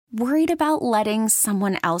Worried about letting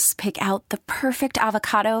someone else pick out the perfect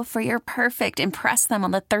avocado for your perfect impress them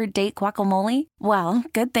on the third date guacamole? Well,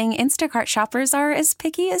 good thing Instacart shoppers are as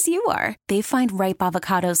picky as you are. They find ripe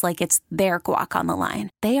avocados like it's their guac on the line.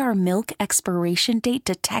 They are milk expiration date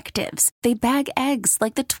detectives. They bag eggs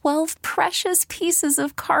like the 12 precious pieces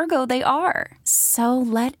of cargo they are. So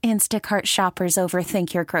let Instacart shoppers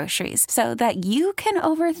overthink your groceries so that you can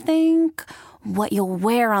overthink what you'll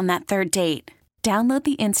wear on that third date. Download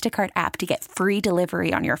the Instacart app to get free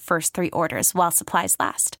delivery on your first 3 orders while supplies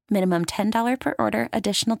last. Minimum $10 per order.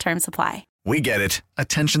 Additional terms apply. We get it.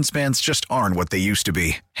 Attention spans just aren't what they used to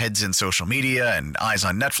be. Heads in social media and eyes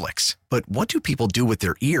on Netflix. But what do people do with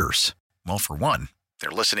their ears? Well, for one, they're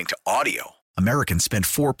listening to audio. Americans spend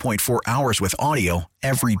 4.4 hours with audio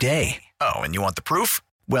every day. Oh, and you want the proof?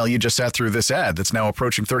 Well, you just sat through this ad that's now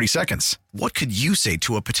approaching 30 seconds. What could you say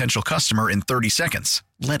to a potential customer in 30 seconds?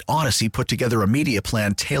 Let Odyssey put together a media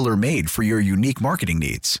plan tailor-made for your unique marketing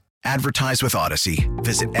needs. Advertise with Odyssey.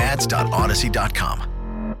 Visit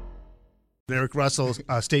ads.odyssey.com. Eric Russell,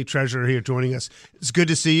 State Treasurer, here joining us. It's good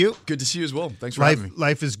to see you. Good to see you as well. Thanks for having me.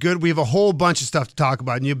 Life is good. We have a whole bunch of stuff to talk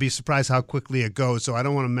about, and you'll be surprised how quickly it goes. So I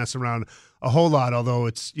don't want to mess around a whole lot, although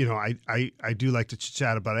it's, I do like to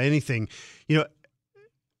chat about anything.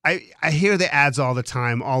 I hear the ads all the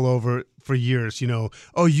time, all over for years,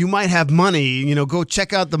 oh, you might have money, go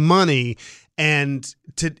check out the money. And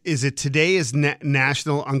is it today is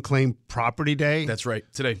National Unclaimed Property Day? That's right,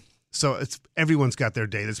 today. So everyone's got their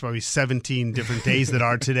day. There's probably 17 different days that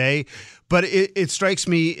are today. But it strikes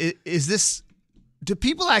me, do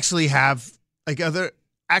people actually have,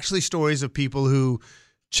 actually stories of people who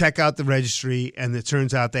check out the registry and it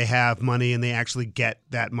turns out they have money and they actually get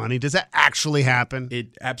that money? Does that actually happen?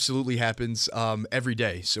 It absolutely happens every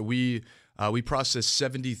day. So we processed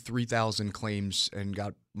 73,000 claims and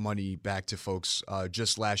got money back to folks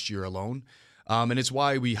just last year alone. And it's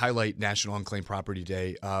why we highlight National Unclaimed Property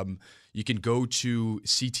Day. You can go to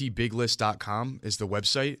ctbiglist.com is the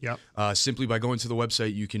website. Yep. Simply by going to the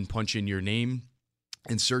website, you can punch in your name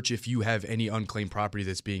and search if you have any unclaimed property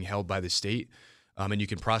that's being held by the state. And you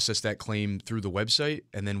can process that claim through the website,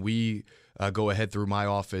 and then we go ahead through my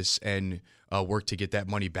office and work to get that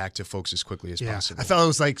money back to folks as quickly as possible. I thought it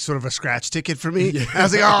was like sort of a scratch ticket for me. Yeah. I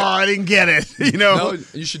was like, oh, I didn't get it. No,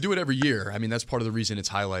 you should do it every year. I mean, that's part of the reason it's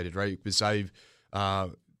highlighted, right? Because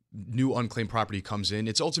new unclaimed property comes in.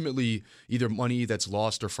 It's ultimately either money that's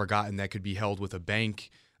lost or forgotten that could be held with a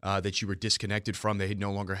bank that you were disconnected from. They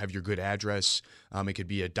no longer have your good address. It could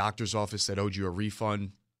be a doctor's office that owed you a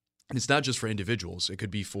refund. And it's not just for individuals. It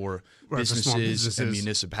could be for businesses and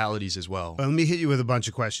municipalities as well. Let me hit you with a bunch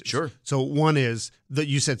of questions. Sure. So one is that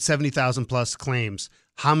you said 70,000 plus claims.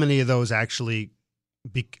 How many of those actually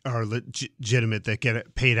are legitimate that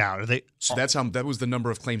get paid out? Are they? So that was the number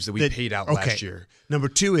of claims that we paid out last year. Number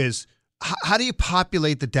two is how do you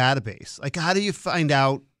populate the database? Like, how do you find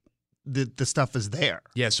out that the stuff is there?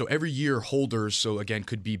 Yeah. So every year, holders. So again,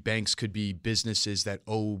 could be banks, could be businesses that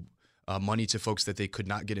owe money to folks that they could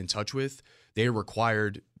not get in touch with. They are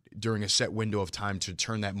required during a set window of time to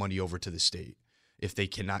turn that money over to the state. If they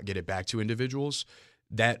cannot get it back to individuals,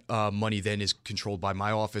 that money then is controlled by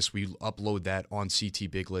my office. We upload that on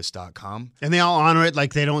ctbiglist.com. And they all honor it,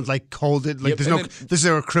 like they don't hold it. Like is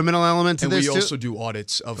there a criminal element to this? And we also do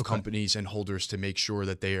audits of companies and holders to make sure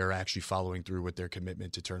that they are actually following through with their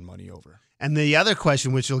commitment to turn money over. And the other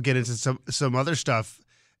question, which we'll get into some other stuff,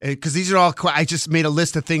 because these are all, I just made a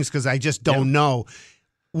list of things because I just don't know.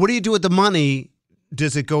 What do you do with the money?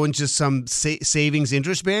 Does it go into some savings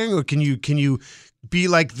interest bearing, or can you be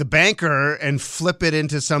like the banker and flip it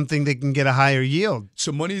into something that can get a higher yield?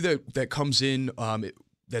 So money that comes in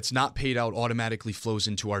that's not paid out automatically flows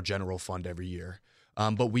into our general fund every year.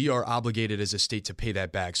 But we are obligated as a state to pay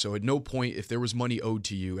that back. So at no point, if there was money owed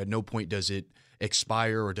to you, at no point does it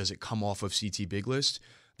expire or does it come off of CT Big List.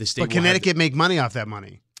 The state. But Connecticut make money off that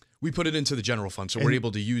money. We put it into the general fund, so we're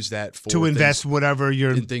able to use that to invest whatever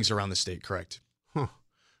in things around the state. Correct. Huh.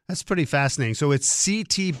 That's pretty fascinating. So it's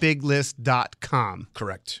ctbiglist.com.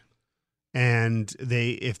 Correct. And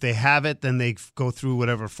if they have it, then they go through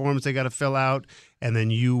whatever forms they got to fill out, and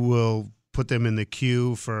then you will put them in the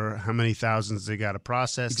queue for how many thousands they got to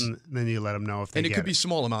process, and then you let them know if they get it. And it could be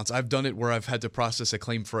small amounts. I've done it where I've had to process a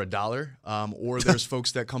claim for $1, or there's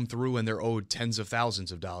folks that come through and they're owed tens of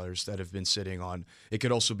thousands of dollars that have been sitting on. It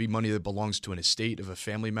could also be money that belongs to an estate of a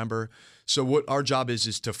family member. So what our job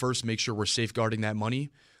is to first make sure we're safeguarding that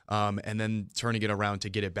money, and then turning it around to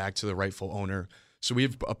get it back to the rightful owner. So we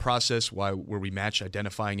have a process where we match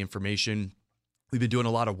identifying information. We've been doing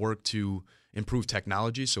a lot of work to improved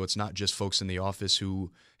technology. So it's not just folks in the office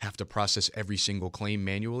who have to process every single claim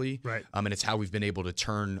manually. Right. And it's how we've been able to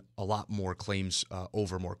turn a lot more claims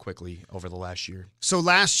over more quickly over the last year. So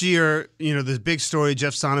last year, the big story,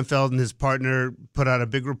 Jeff Sonnenfeld and his partner put out a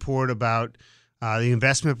big report about the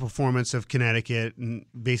investment performance of Connecticut, and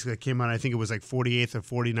basically it came out, I think it was like 48th or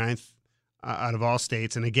 49th out of all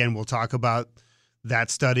states. And again, we'll talk about that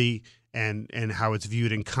study and how it's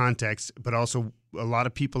viewed in context, but also a lot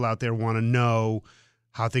of people out there want to know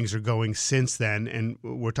how things are going since then. And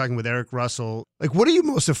we're talking with Eric Russell. Like, what are you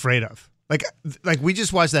most afraid of? Like we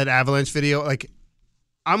just watched that avalanche video. Like,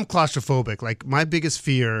 I'm claustrophobic. Like, my biggest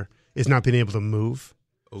fear is not being able to move.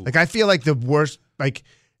 Ooh. Like, I feel like the worst, like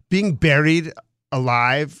being buried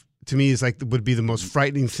alive to me is would be the most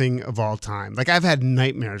frightening thing of all time. Like, I've had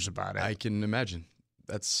nightmares about it. I can imagine.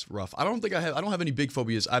 That's rough. I don't have any big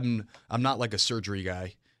phobias. I'm not like a surgery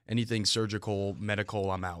guy. Anything surgical,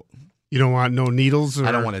 medical, I'm out. You don't want no needles? Or?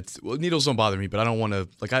 I don't want to. Well, needles don't bother me, but I don't want to.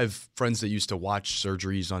 Like, I have friends that used to watch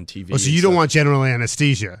surgeries on TV. Oh, so you don't want general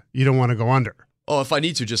anesthesia? You don't want to go under? Oh, if I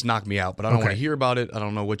need to, just knock me out. But I don't want to hear about it. I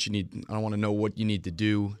don't know what you need. I don't want to know what you need to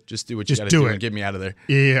do. Just do what you got to do and get me out of there.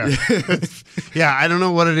 Yeah. Yeah, I don't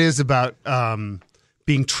know what it is about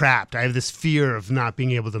being trapped. I have this fear of not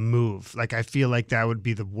being able to move. Like, I feel like that would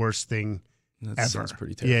be the worst thing That ever. sounds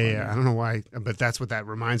pretty terrifying. Yeah. I don't know why, but that's what that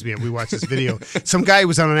reminds me of. We watched this video. Some guy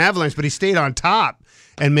was on an avalanche, but he stayed on top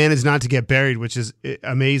and managed not to get buried, which is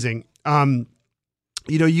amazing.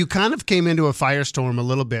 You kind of came into a firestorm a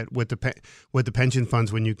little bit with the pension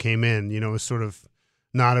funds when you came in. It was sort of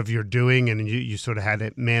not of your doing, and you sort of had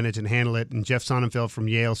to manage and handle it. And Jeff Sonnenfeld from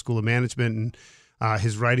Yale School of Management and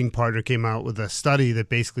his writing partner came out with a study that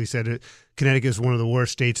basically said Connecticut is one of the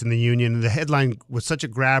worst states in the union. And the headline was such a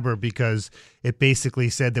grabber because it basically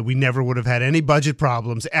said that we never would have had any budget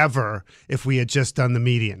problems ever if we had just done the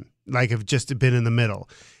median, like if just been in the middle.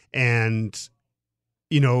 And,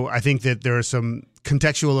 I think that there are some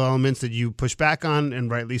contextual elements that you push back on,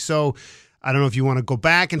 and rightly so. I don't know if you want to go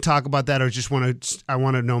back and talk about that, or just I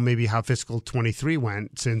want to know maybe how fiscal 23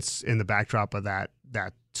 went since in the backdrop of that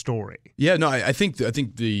story. Yeah, no, I think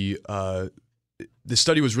the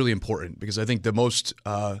study was really important because I think the most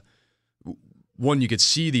one, you could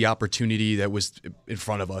see the opportunity that was in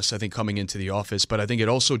front of us, I think, coming into the office, but I think it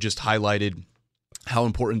also just highlighted how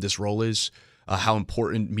important this role is, how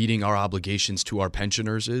important meeting our obligations to our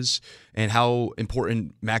pensioners is, and how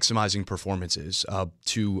important maximizing performance is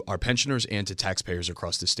to our pensioners and to taxpayers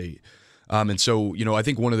across the state. And so, I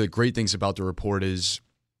think one of the great things about the report is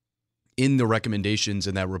in the recommendations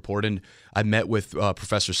in that report, and I met with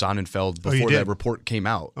Professor Sonnenfeld before that report came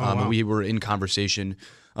out. Wow. And we were in conversation,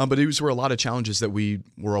 but these were a lot of challenges that we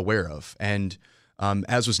were aware of. And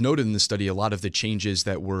as was noted in the study, a lot of the changes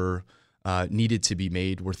that were needed to be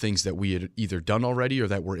made were things that we had either done already or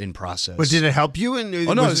that were in process. But did it help you?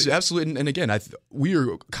 Absolutely. And again, we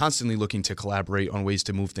are constantly looking to collaborate on ways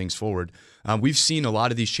to move things forward. We've seen a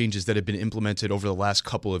lot of these changes that have been implemented over the last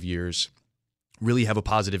couple of years really have a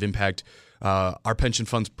positive impact. Our pension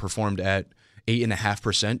funds performed at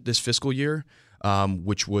 8.5% this fiscal year,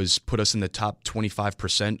 which put us in the top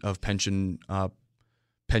 25% of pension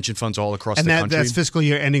funds all across the country. And that's fiscal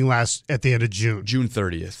year ending at the end of June. June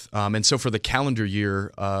 30th. And so for the calendar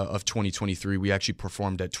year of 2023, we actually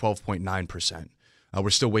performed at 12.9%. We're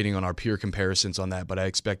still waiting on our peer comparisons on that, but I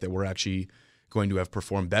expect that we're actually going to have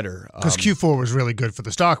performed better. Because Q4 was really good for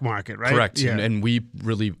the stock market, right? Correct. Yeah. And we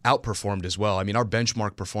really outperformed as well. I mean, our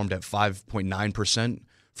benchmark performed at 5.9%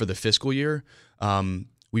 for the fiscal year.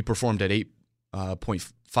 We performed at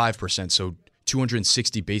 8.5%, so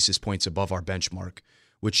 260 basis points above our benchmark.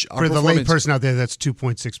 Which for the layperson out there, that's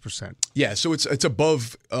 2.6%. Yeah, so it's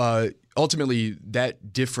above. Ultimately,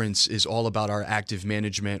 that difference is all about our active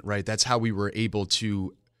management, right? That's how we were able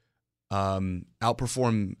to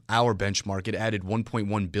outperform our benchmark. It added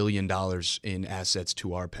 $1.1 billion in assets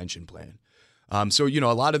to our pension plan. So,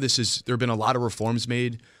 a lot of this there have been a lot of reforms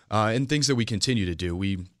made and things that we continue to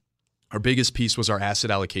do. Our biggest piece was our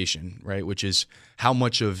asset allocation, right? Which is how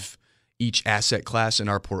much of each asset class in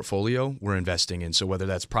our portfolio we're investing in. So whether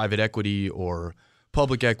that's private equity or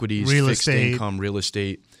public equities, fixed income, real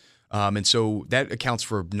estate. And so that accounts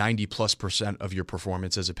for 90+% of your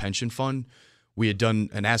performance as a pension fund. We had done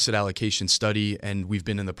an asset allocation study, and we've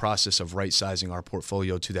been in the process of right-sizing our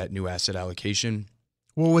portfolio to that new asset allocation.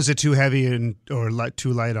 What was it too heavy or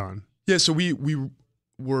too light on? Yeah, so we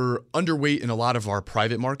were underweight in a lot of our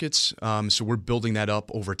private markets. So we're building that up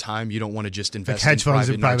over time. You don't want to just invest like hedge in funds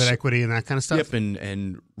and private equity and that kind of stuff? Yep,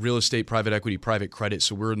 and real estate, private equity, private credit.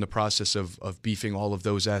 So we're in the process of beefing all of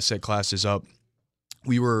those asset classes up.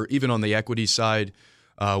 We were, even on the equity side,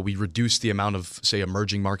 We reduced the amount of, say,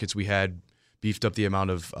 emerging markets we had, beefed up the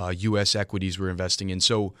amount of U.S. equities we're investing in.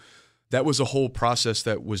 So that was a whole process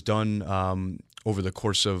that was done over the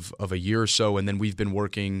course of a year or so, and then we've been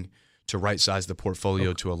working to right-size the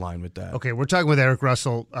portfolio to align with that. Okay, we're talking with Eric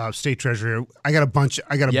Russell, State Treasurer. I got a bunch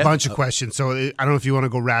of questions, so I don't know if you want to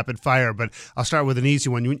go rapid fire, but I'll start with an easy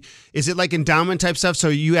one. Is it like endowment type stuff? So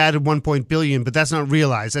you added $1 billion, but that's not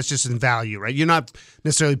realized. That's just in value, right? You're not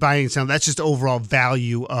necessarily buying something. That's just overall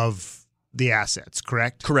value of the assets,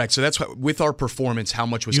 correct? Correct. So that's why, with our performance, how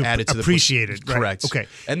much was added to the appreciated. Right? Correct. Okay.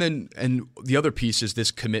 And the other piece is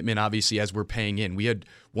this commitment. Obviously, as we're paying in, we had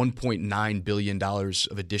 $1.9 billion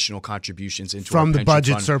of additional contributions into from our the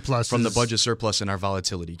budget fund, surplus, from the budget surplus and our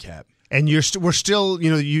volatility cap. And we're still,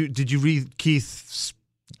 did you read Keith's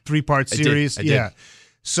 3-part series? I did.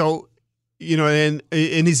 So, and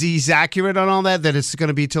is he accurate on all that? That it's going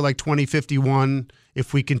to be till like 2051.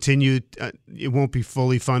 If we continue, it won't be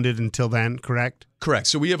fully funded until then, correct? Correct.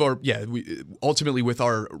 So we have ultimately with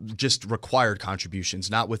our just required contributions,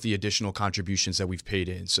 not with the additional contributions that we've paid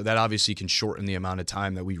in. So that obviously can shorten the amount of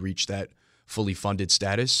time that we reach that fully funded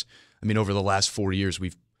status. I mean, over the last 4 years,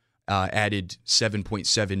 we've added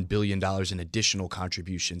 $7.7 billion in additional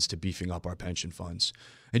contributions to beefing up our pension funds.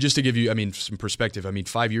 And just to give you, some perspective,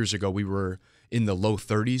 5 years ago, we were in the low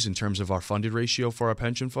 30s in terms of our funded ratio for our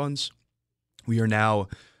pension funds. We are now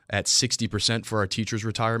at 60% for our teachers'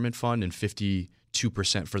 retirement fund and 52%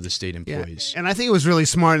 for the state employees. Yeah. And I think it was really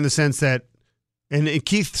smart in the sense that, and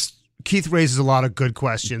Keith raises a lot of good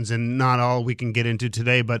questions, and not all we can get into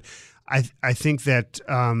today, but I think that,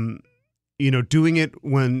 doing it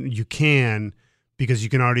when you can, because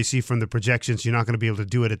you can already see from the projections, you're not going to be able to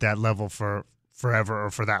do it at that level for forever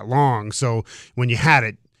or for that long. So when you had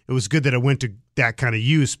it, it was good that it went to that kind of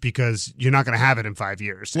use because you're not going to have it in 5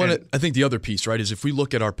 years. Well, I think the other piece, right, is if we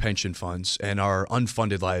look at our pension funds and our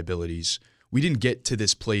unfunded liabilities, we didn't get to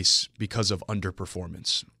this place because of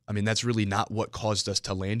underperformance. That's really not what caused us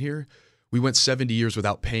to land here. We went 70 years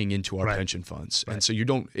without paying into our pension funds. Right. And so you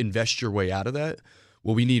don't invest your way out of that.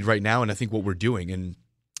 What we need right now, and I think what we're doing, and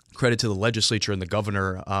credit to the legislature and the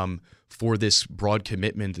governor for this broad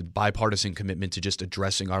commitment, bipartisan commitment to just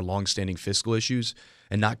addressing our longstanding fiscal issues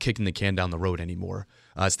and not kicking the can down the road anymore.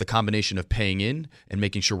 It's the combination of paying in and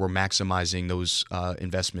making sure we're maximizing those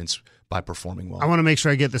investments by performing well. I want to make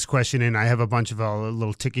sure I get this question in. I have a bunch of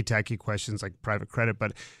little ticky-tacky questions like private credit,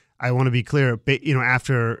 but I want to be clear.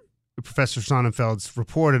 After Professor Sonnenfeld's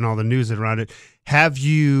report and all the news around it, have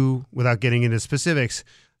you, without getting into specifics,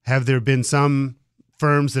 have there been some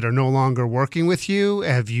firms that are no longer working with you?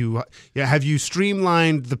 Have you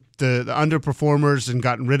streamlined the underperformers and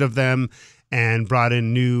gotten rid of them and brought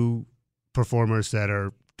in new performers that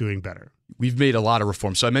are doing better? We've made a lot of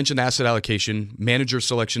reforms. So I mentioned asset allocation. Manager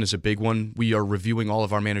selection is a big one. We are reviewing all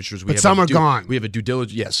of our managers. But some are gone. We have a due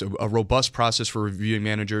diligence, yes, a robust process for reviewing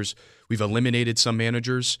managers. We've eliminated some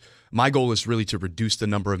managers. My goal is really to reduce the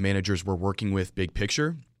number of managers we're working with big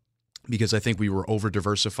picture, because I think we were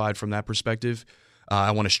over-diversified from that perspective.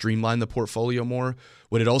 I want to streamline the portfolio more.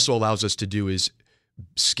 What it also allows us to do is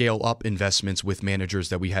scale up investments with managers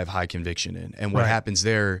that we have high conviction in. And what happens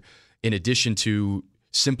there, in addition to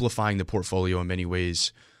simplifying the portfolio in many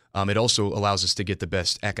ways, it also allows us to get the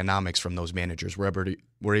best economics from those managers. We're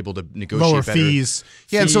able to negotiate lower better fees.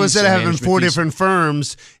 Yeah, and so instead of having 4 different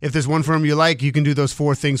firms, if there's one firm you like, you can do those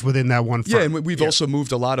 4 things within that one firm. Yeah, and we've also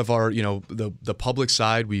moved a lot of our, the public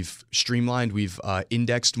side. We've streamlined. We've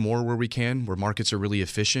indexed more where we can, where markets are really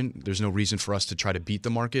efficient. There's no reason for us to try to beat the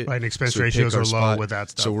market. Right, and expense ratios are low with that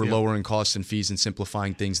stuff. So we're lowering costs and fees and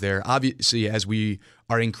simplifying things there. Obviously, as we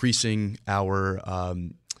are increasing our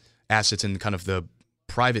assets in kind of the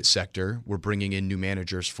private sector, we're bringing in new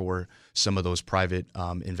managers for some of those private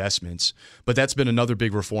investments. But that's been another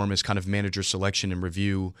big reform, is kind of manager selection and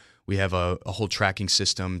review. We have a whole tracking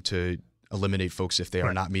system to eliminate folks if they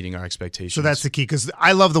are not meeting our expectations. So that's the key, because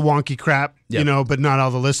I love the wonky crap, but not all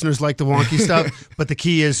the listeners like the wonky stuff. But the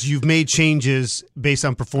key is you've made changes based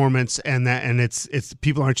on performance, and it's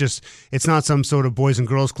people aren't just, it's not some sort of boys and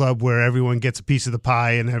girls club where everyone gets a piece of the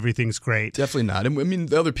pie and everything's great. Definitely not. And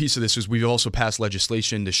the other piece of this is we've also passed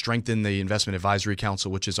legislation to strengthen the Investment Advisory Council,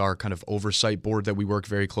 which is our kind of oversight board that we work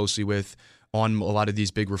very closely with on a lot of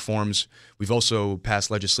these big reforms. We've also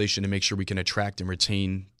passed legislation to make sure we can attract and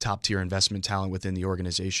retain top-tier investment talent within the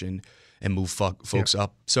organization and move folks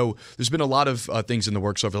up. So there's been a lot of things in the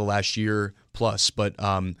works over the last year plus, but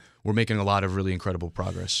we're making a lot of really incredible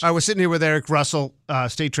progress. All right, we're sitting here with Eric Russell,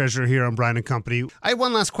 State Treasurer here on Bryan & Company. I have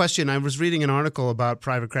one last question. I was reading an article about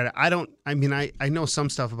private credit. I know some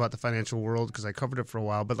stuff about the financial world because I covered it for a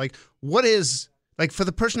while, but like for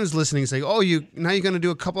the person who's listening, saying, "Oh, now you're going to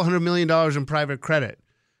do a couple $100 million in private credit."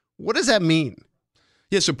 What does that mean?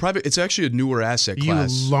 Yeah, so it's actually a newer asset Are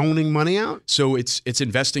class. you loaning money out? So it's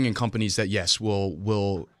investing in companies that, yes,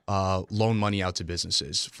 will loan money out to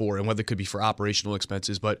businesses and whether it could be for operational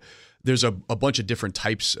expenses, but there's a bunch of different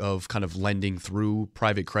types of kind of lending through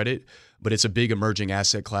private credit, but it's a big emerging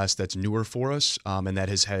asset class that's newer for us and that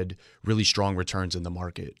has had really strong returns in the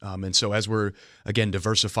market. And so as we're, again,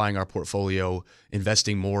 diversifying our portfolio,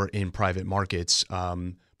 investing more in private markets,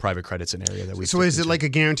 private credit's an area that we. So is it like a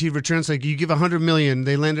guaranteed return? So like you give $100 million,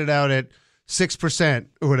 they lend it out at 6%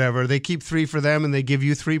 or whatever. They keep 3% for them, and they give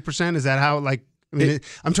you 3%. Is that how? Like, I mean,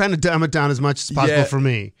 I'm trying to dumb it down as much as possible for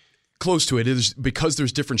me. Close to it. It is because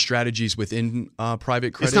there's different strategies within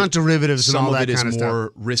private credit. It's not derivatives and all that kind of stuff. Some of it is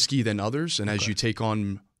more risky than others, and as you take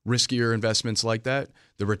on riskier investments like that,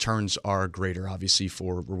 the returns are greater, obviously,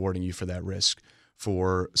 for rewarding you for that risk.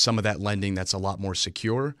 For some of that lending that's a lot more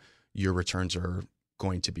secure, your returns are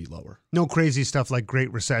going to be lower. No crazy stuff like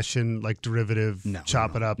Great Recession, like derivative,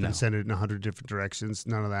 chop it up and send it in 100 different directions.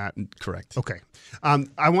 None of that. Correct. Okay.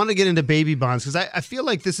 I want to get into baby bonds because I feel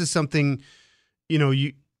like this is something,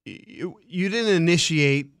 you didn't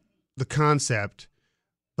initiate the concept,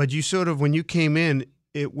 but you sort of, when you came in,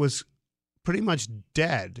 it was pretty much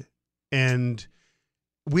dead. And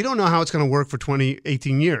we don't know how it's going to work for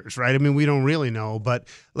 18 years, right? I mean, we don't really know, but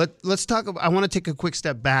let's talk about, I want to take a quick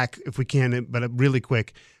step back if we can, but really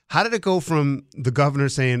quick. How did it go from the governor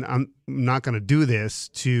saying, I'm not going to do this,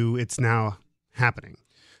 to it's now happening?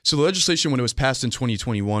 So the legislation, when it was passed in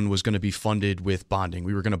 2021, was going to be funded with bonding.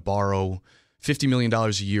 We were going to borrow $50 million a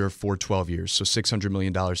year for 12 years, so $600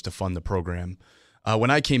 million to fund the program.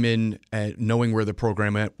 When I came in, knowing where the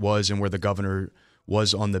program was and where the governor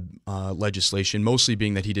was on the legislation, mostly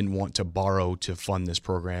being that he didn't want to borrow to fund this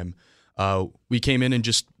program, we came in and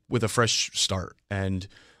just with a fresh start and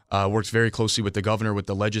worked very closely with the governor, with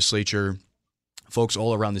the legislature, folks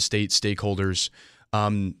all around the state, stakeholders,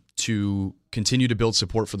 to continue to build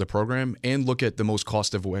support for the program and look at the most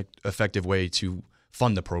cost-effective way to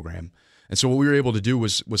fund the program. And so what we were able to do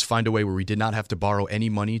was find a way where we did not have to borrow any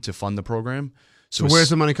money to fund the program. So where's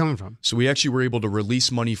the money coming from? So we actually were able to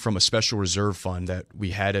release money from a special reserve fund that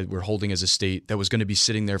we're holding as a state that was going to be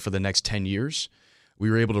sitting there for the next 10 years. We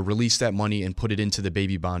were able to release that money and put it into the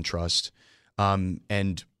baby bond trust.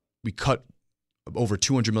 And we cut over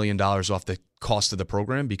 $200 million off the cost of the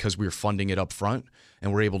program because we were funding it up front,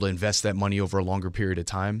 and we're able to invest that money over a longer period of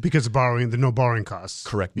time. Because of no borrowing costs.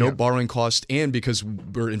 Correct. No borrowing cost, and because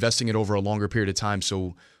we're investing it over a longer period of time.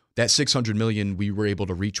 So that $600 million we were able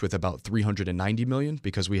to reach with about $390 million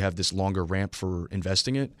because we have this longer ramp for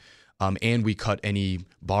investing it, and we cut any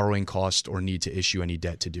borrowing cost or need to issue any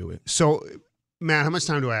debt to do it. So, Matt, how much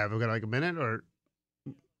time do I have? I've got like a minute or?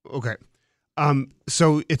 Okay.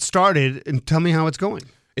 So it started, and tell me how it's going.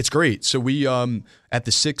 It's great. So we, at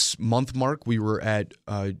the 6-month mark, we were at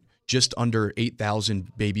just under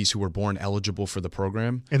 8,000 babies who were born eligible for the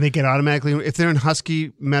program. And they get automatically, if they're in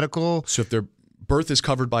Husky Medical. So if their birth is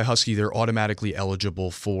covered by Husky, they're automatically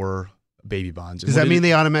eligible for baby bonds. Does that mean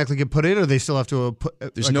they automatically get put in, or they still have to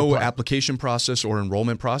put? There's no application process or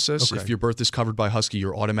enrollment process. Okay. If your birth is covered by Husky,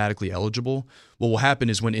 you're automatically eligible. What will happen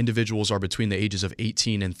is when individuals are between the ages of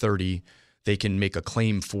 18 and 30, they can make a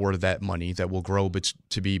claim for that money that will grow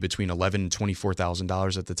to be between $11,000 and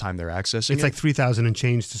 $24,000 at the time they're accessing it. It's like $3,000 and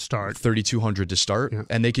change to start. $3,200 to start. Yeah.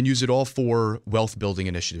 And they can use it all for wealth building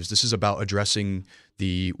initiatives. This is about addressing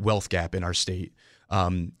the wealth gap in our state.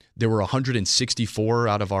 There were 164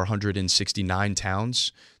 out of our 169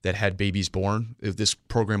 towns that had babies born. This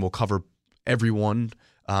program will cover everyone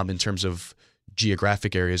in terms of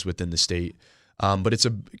geographic areas within the state. But it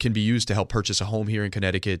can be used to help purchase a home here in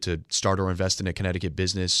Connecticut, to start or invest in a Connecticut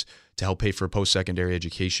business, to help pay for post-secondary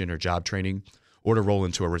education or job training, or to roll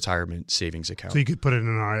into a retirement savings account. So you could put it in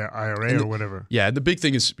an IRA or whatever. Yeah, the big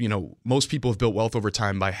thing is, most people have built wealth over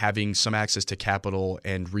time by having some access to capital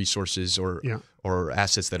and resources or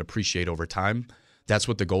assets that appreciate over time. That's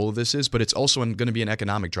what the goal of this is. But it's also going to be an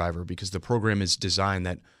economic driver because the program is designed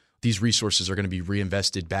that these resources are going to be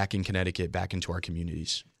reinvested back in Connecticut, back into our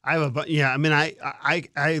communities. I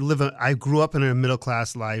grew up in a middle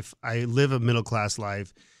class life. I live a middle class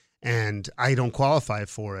life, and I don't qualify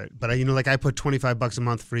for it. But I put $25 a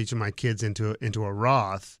month for each of my kids into a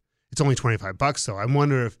Roth. It's only $25 though. I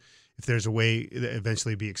wonder if there's a way to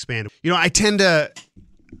eventually be expanded.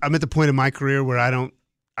 I'm at the point in my career where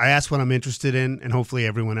I ask what I'm interested in, and hopefully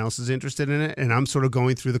everyone else is interested in it. And I'm sort of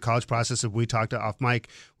going through the college process. If we talked off mic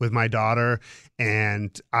with my daughter,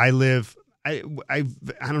 and I live I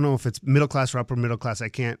don't know if it's middle class or upper middle class. I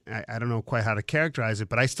don't know quite how to characterize it,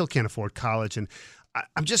 but I still can't afford college. And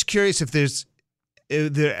I'm just curious if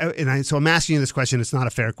so I'm asking you this question. It's not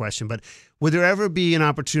a fair question, but would there ever be an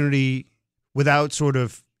opportunity without sort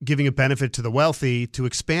of giving a benefit to the wealthy to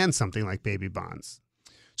expand something like baby bonds?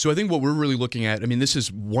 So I think what we're really looking at, I mean, this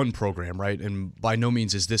is one program, right? And by no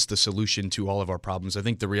means is this the solution to all of our problems. I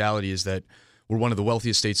think the reality is that we're one of the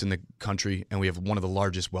wealthiest states in the country, and we have one of the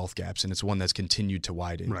largest wealth gaps, and it's one that's continued to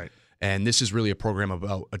widen. Right. And this is really a program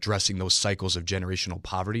about addressing those cycles of generational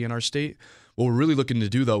poverty in our state. What we're really looking to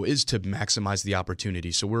do, though, is to maximize the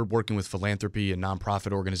opportunity. So we're working with philanthropy and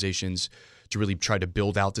nonprofit organizations to really try to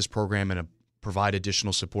build out this program and provide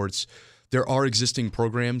additional supports. There are existing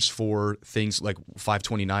programs for things like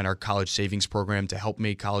 529, our college savings program, to help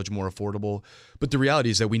make college more affordable. But the reality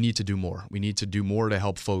is that we need to do more. We need to do more to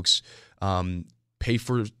help folks pay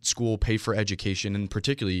for school, pay for education, and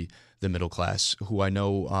particularly the middle class, who I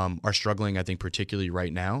know are struggling, I think, particularly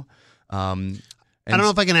right now. I don't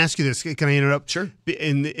know if I can ask you this. Can I interrupt? Sure.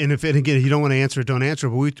 And if you don't want to answer it, don't answer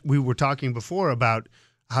it. But we were talking before about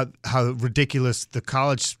how ridiculous the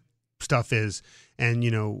college stuff is, and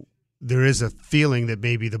there is a feeling that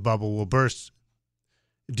maybe the bubble will burst.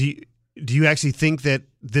 Do you actually think that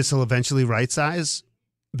this will eventually right size?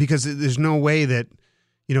 Because there's no way that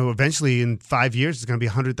eventually in 5 years it's going to be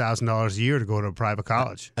 $100,000 a year to go to a private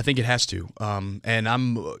college. I think it has to. And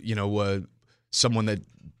I'm someone that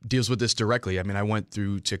deals with this directly. I mean, I went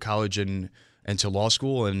through to college and to law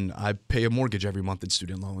school, and I pay a mortgage every month in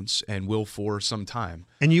student loans and will for some time.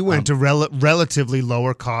 And you went to relatively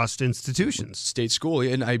lower cost institutions. State school,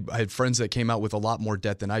 and I had friends that came out with a lot more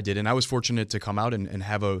debt than I did, and I was fortunate to come out and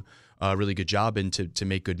have a really good job and to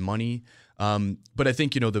make good money. But I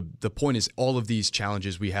think, the point is all of these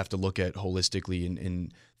challenges we have to look at holistically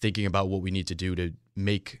in thinking about what we need to do to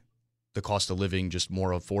make the cost of living just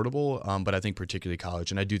more affordable, but I think particularly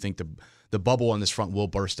college. And I do think the bubble on this front will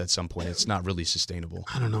burst at some point. It's not really sustainable.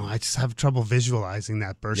 I don't know. I just have trouble visualizing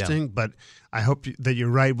that bursting, but I hope that you're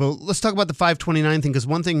right. Well, let's talk about the 529 thing, because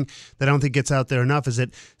one thing that I don't think gets out there enough is that,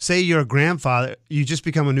 say you're a grandfather, you just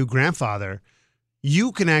become a new grandfather,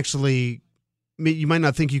 you can actually... You might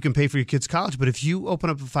not think you can pay for your kid's college, but if you open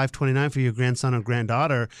up a 529 for your grandson or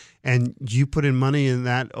granddaughter and you put in money in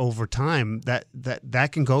that over time, that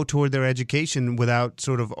can go toward their education without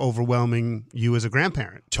sort of overwhelming you as a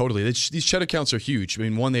grandparent. Totally. These ched accounts are huge. I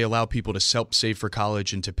mean, one, they allow people to help save for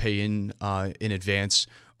college and to pay in advance.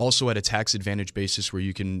 Also at a tax advantage basis where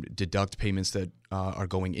you can deduct payments that are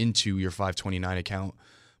going into your 529 account.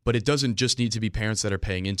 But it doesn't just need to be parents that are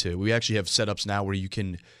paying into it. We actually have setups now where you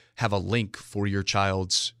can have a link for your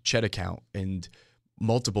child's ched account, and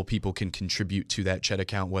multiple people can contribute to that ched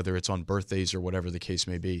account, whether it's on birthdays or whatever the case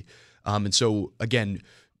may be. And so, again,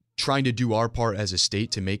 trying to do our part as a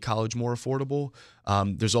state to make college more affordable.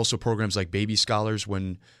 There's also programs like Baby Scholars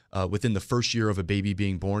when within the first year of a baby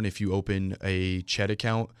being born, if you open a ched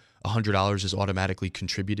account, $100 is automatically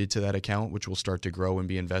contributed to that account, which will start to grow and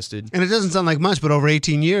be invested. And it doesn't sound like much, but over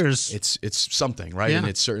 18 years. It's something, right? Yeah. And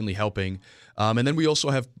it's certainly helping. And then we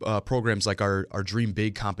also have programs like our Dream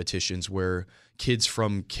Big competitions where kids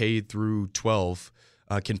from K through 12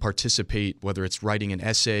 can participate, whether it's writing an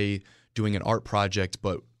essay, doing an art project,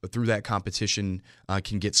 but through that competition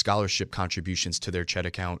can get scholarship contributions to their ched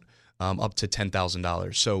account up to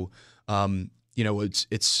 $10,000. So,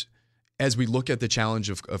 it's as we look at the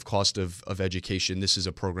challenge of cost of education, this is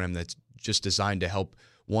a program that's just designed to help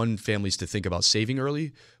families to think about saving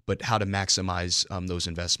early, but how to maximize those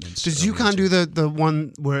investments. Does UConn do the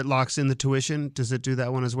one where it locks in the tuition? Does it do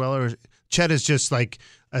that one as well? Or ched is just like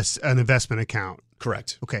an investment account?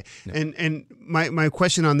 Correct. Okay. Yeah. And my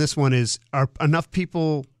question on this one is, are enough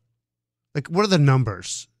people, like, what are the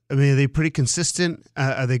numbers? I mean, are they pretty consistent?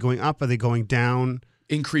 Are they going up? Are they going down?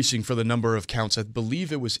 Increasing for the number of accounts. I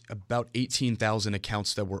believe it was about 18,000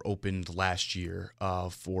 accounts that were opened last year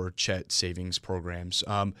for ched savings programs.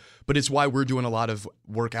 But it's why we're doing a lot of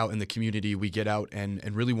work out in the community. We get out and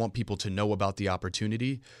really want people to know about the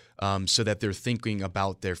opportunity so that they're thinking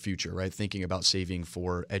about their future, right? Thinking about saving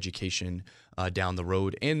for education down the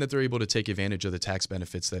road, and that they're able to take advantage of the tax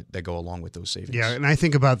benefits that go along with those savings. Yeah, and I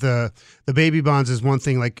think about the baby bonds is one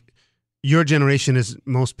thing. Like, your generation is,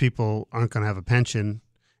 most people aren't going to have a pension.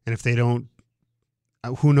 And if they don't,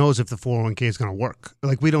 who knows if the 401k is going to work?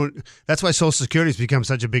 Like, that's why Social Security has become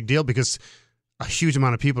such a big deal, because a huge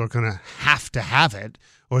amount of people are going to have it,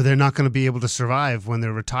 or they're not going to be able to survive when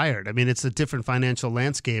they're retired. I mean, it's a different financial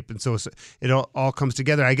landscape. And so it all comes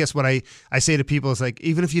together. I guess what I say to people is, like,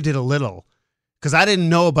 even if you did a little, Because I didn't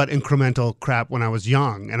know about incremental crap when I was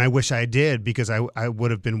young, and I wish I did because I would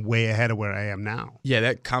have been way ahead of where I am now. Yeah,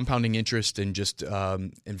 that compounding interest and just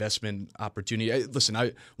investment opportunity.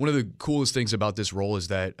 One of the coolest things about this role is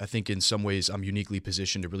that I think in some ways I'm uniquely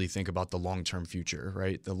positioned to really think about the long-term future,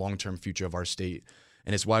 right? The long-term future of our state.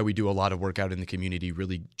 And it's why we do a lot of work out in the community,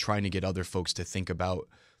 really trying to get other folks to think about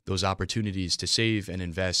those opportunities to save and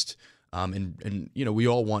invest. And we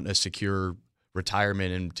all want a secure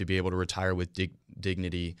retirement and to be able to retire with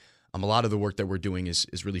dignity. A lot of the work that we're doing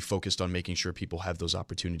is really focused on making sure people have those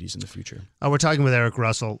opportunities in the future. We're talking with Eric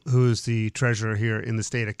Russell, who's the treasurer here in the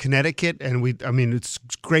state of Connecticut. And it's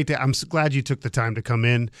great I'm so glad you took the time to come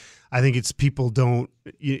in. I think it's people they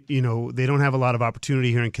don't have a lot of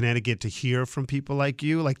opportunity here in Connecticut to hear from people like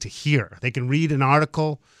you, like to hear. They can read an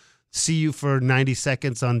article, see you for 90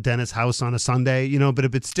 seconds on Dennis House on a Sunday, but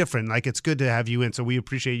if it's different, like it's good to have you in. So we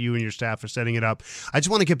appreciate you and your staff for setting it up. I just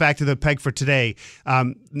want to get back to the peg for today,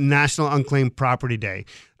 National Unclaimed Property Day.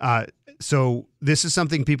 So this is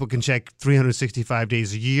something people can check 365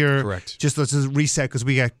 days a year. Correct. Let's just reset because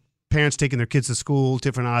we got parents taking their kids to school,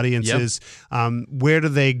 different audiences. Yep. Where do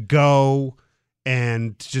they go?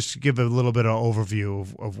 And just give a little bit of overview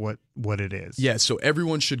of what it is. Yeah, so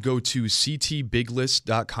everyone should go to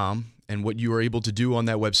ctbiglist.com. And what you are able to do on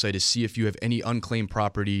that website is see if you have any unclaimed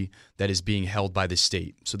property that is being held by the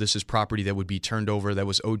state. So this is property that would be turned over that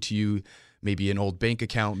was owed to you, maybe an old bank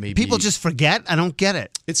account. Maybe people just forget. I don't get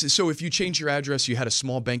it. So if you change your address, you had a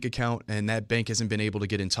small bank account, and that bank hasn't been able to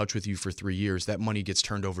get in touch with you for 3 years, that money gets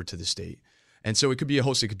turned over to the state. And so it could be a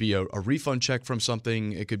host. It could be a refund check from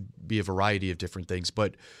something. It could be a variety of different things.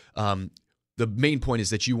 But the main point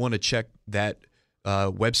is that you want to check that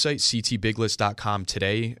website, ctbiglist.com,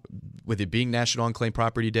 today, with it being National Unclaimed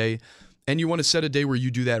Property Day. And you want to set a day where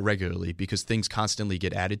you do that regularly because things constantly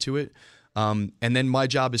get added to it. And then my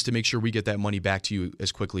job is to make sure we get that money back to you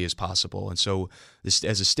as quickly as possible. And so as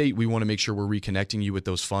a state, we want to make sure we're reconnecting you with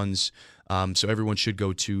those funds. So everyone should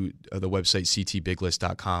go to the website,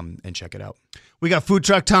 ctbiglist.com, and check it out. We got Food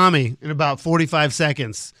Truck Tommy in about 45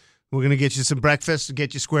 seconds. We're going to get you some breakfast,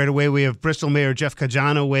 get you squared away. We have Bristol Mayor Jeff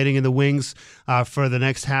Caggiano waiting in the wings for the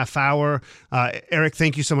next half hour. Eric,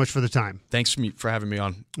 thank you so much for the time. Thanks for having me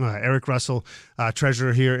on. Eric Russell,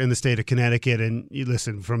 treasurer here in the state of Connecticut. And you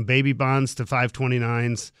listen, from baby bonds to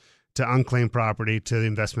 529s to unclaimed property to the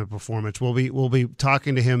investment performance. We'll be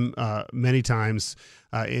talking to him many times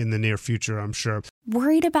in the near future, I'm sure.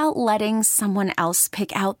 Worried about letting someone else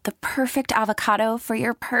pick out the perfect avocado for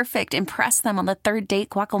your perfect impress them on the third date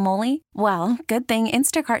guacamole? Well, good thing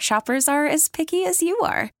Instacart shoppers are as picky as you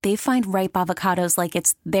are. They find ripe avocados like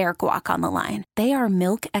it's their guac on the line. They are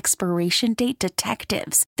milk expiration date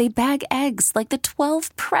detectives. They bag eggs like the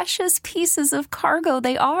 12 precious pieces of cargo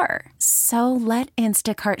they are. So let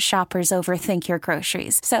Instacart shoppers overthink your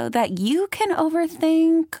groceries so that you can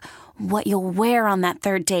overthink what you'll wear on that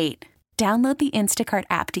third date. Download the Instacart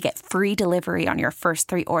app to get free delivery on your first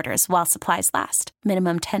 3 orders while supplies last.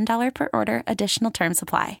 Minimum $10 per order. Additional terms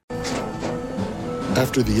apply.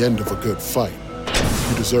 After the end of a good fight,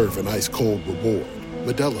 you deserve an ice-cold reward.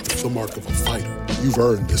 Modelo is the mark of a fighter. You've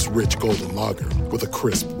earned this rich golden lager with a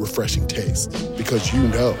crisp, refreshing taste. Because you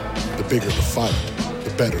know, the bigger the fight,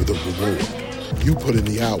 the better the reward. You put in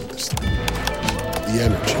the hours, the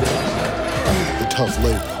energy, the tough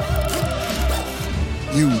labor.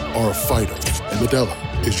 You are a fighter, and Modelo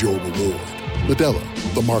is your reward. Modelo,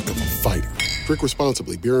 the mark of a fighter. Drink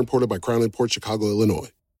responsibly. Beer imported by Crown Imports, Chicago, Illinois.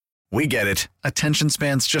 We get it. Attention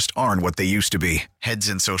spans just aren't what they used to be. Heads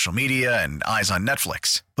in social media and eyes on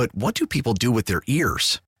Netflix. But what do people do with their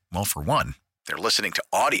ears? Well, for one, they're listening to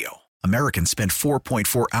audio. Americans spend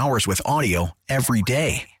 4.4 hours with audio every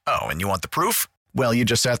day. Oh, and you want the proof? Well, you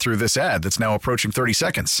just sat through this ad that's now approaching 30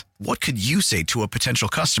 seconds. What could you say to a potential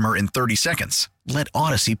customer in 30 seconds? Let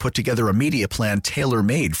Odyssey put together a media plan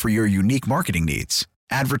tailor-made for your unique marketing needs.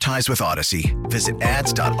 Advertise with Odyssey. Visit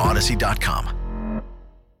ads.odyssey.com.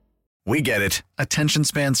 We get it. Attention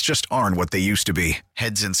spans just aren't what they used to be.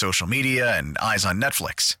 Heads in social media and eyes on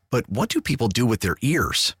Netflix. But what do people do with their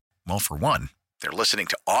ears? Well, for one, they're listening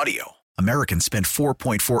to audio. Americans spend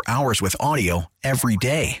 4.4 hours with audio every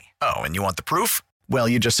day. Oh, and you want the proof? Well,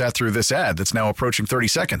 you just sat through this ad that's now approaching 30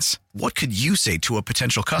 seconds. What could you say to a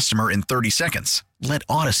potential customer in 30 seconds? Let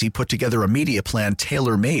Odyssey put together a media plan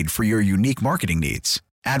tailor-made for your unique marketing needs.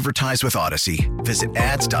 Advertise with Odyssey. Visit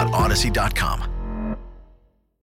ads.odyssey.com.